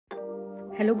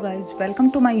Hello guys, welcome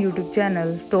to my YouTube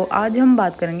channel. तो आज हम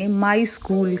बात करेंगे माय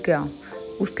स्कूल क्या,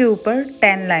 उसके ऊपर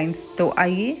 10 लाइंस। तो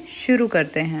आइए शुरू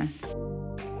करते हैं।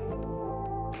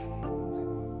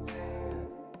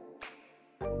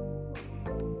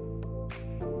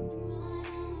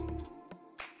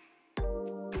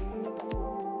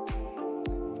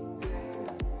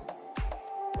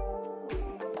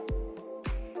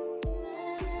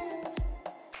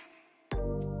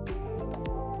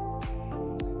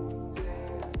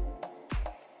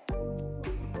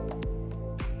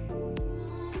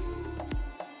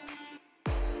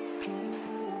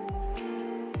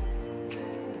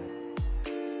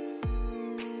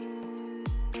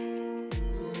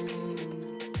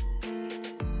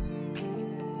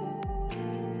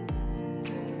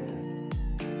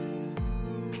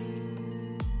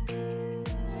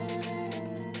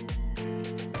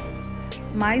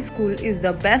 My school is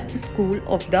the best school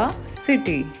of the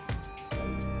city.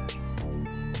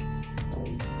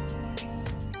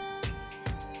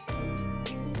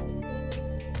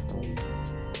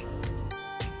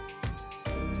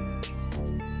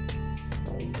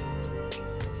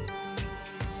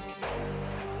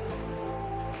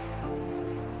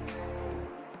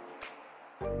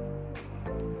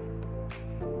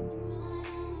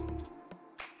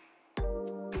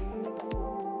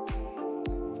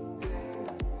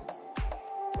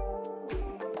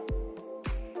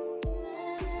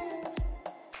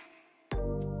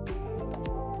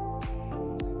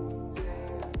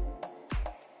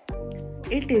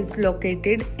 It is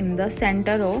located in the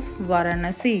center of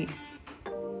Varanasi.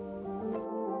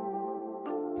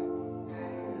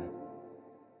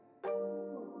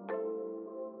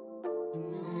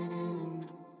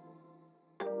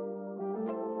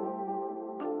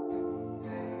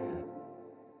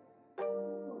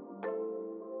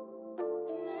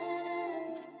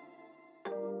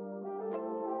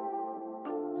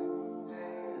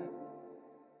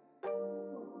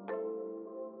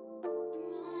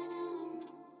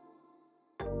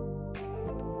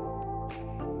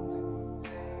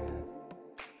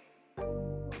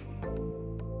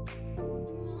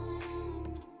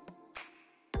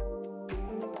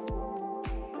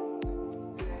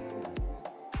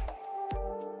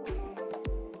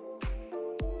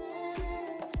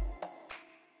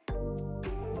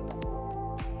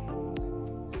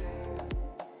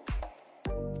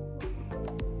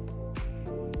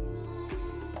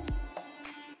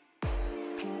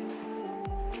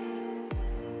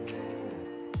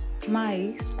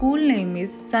 My school name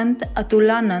is Sant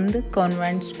Atulanand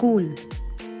Convent School.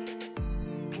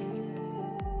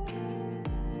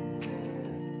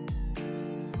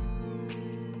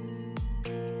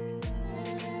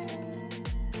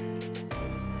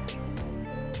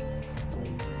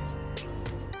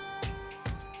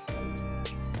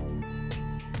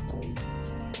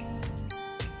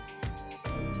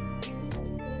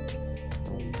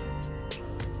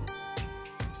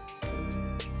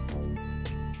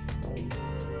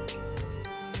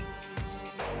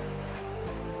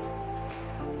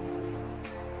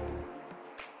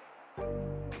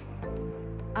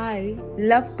 I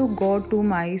love to go to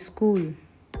my school.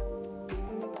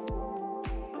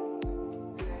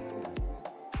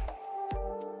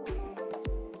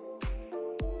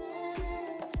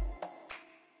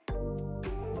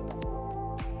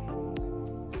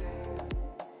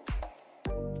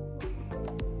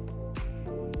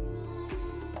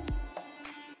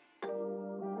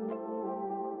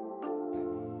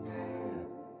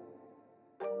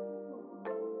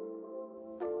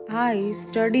 I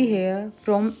study here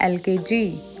from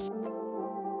LKG.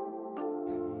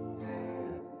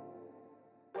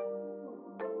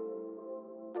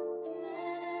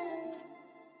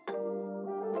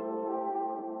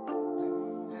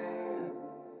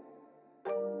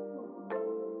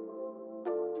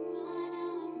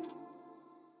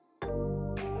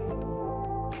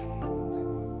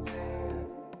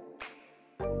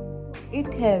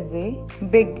 It has a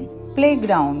big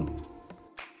playground.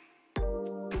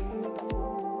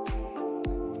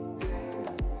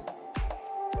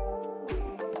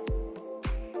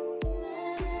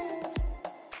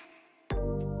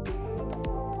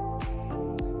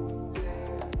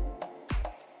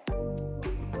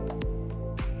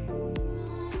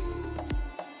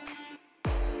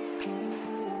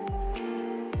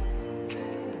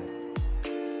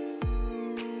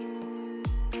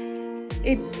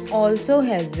 It also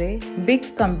has a big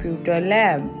computer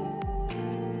lab.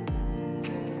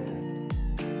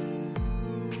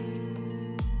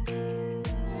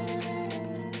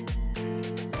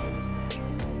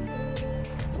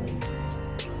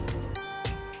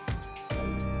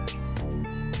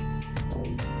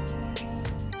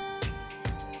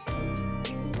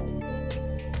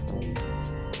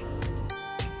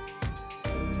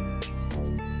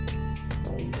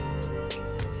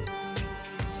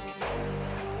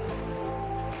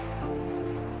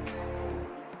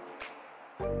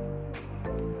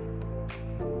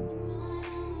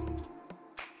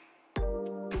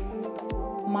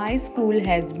 My school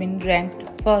has been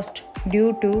ranked first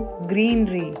due to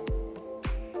greenery.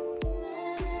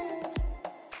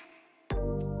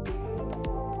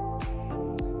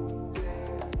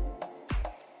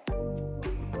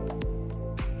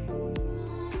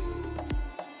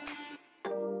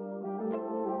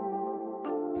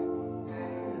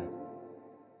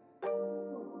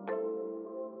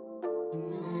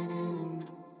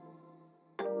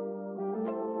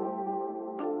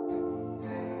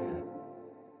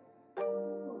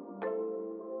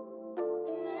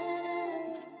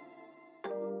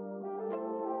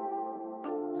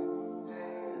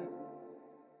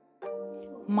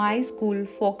 My school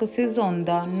focuses on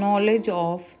the knowledge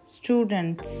of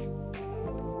students.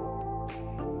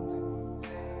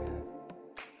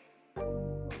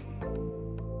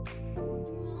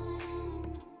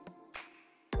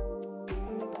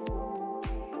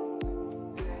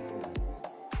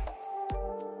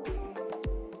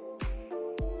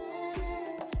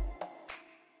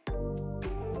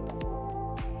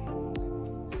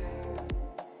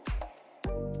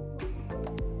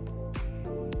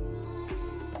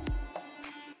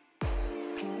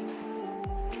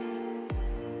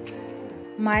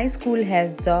 My school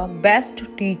has the best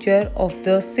teacher of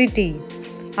the city.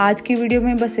 आज की video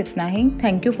में बस इतना ही.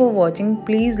 Thank you for watching.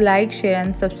 Please like, share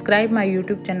and subscribe my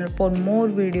YouTube channel for more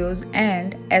videos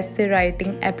and essay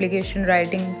writing, application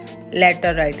writing,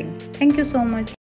 letter writing. Thank you so much.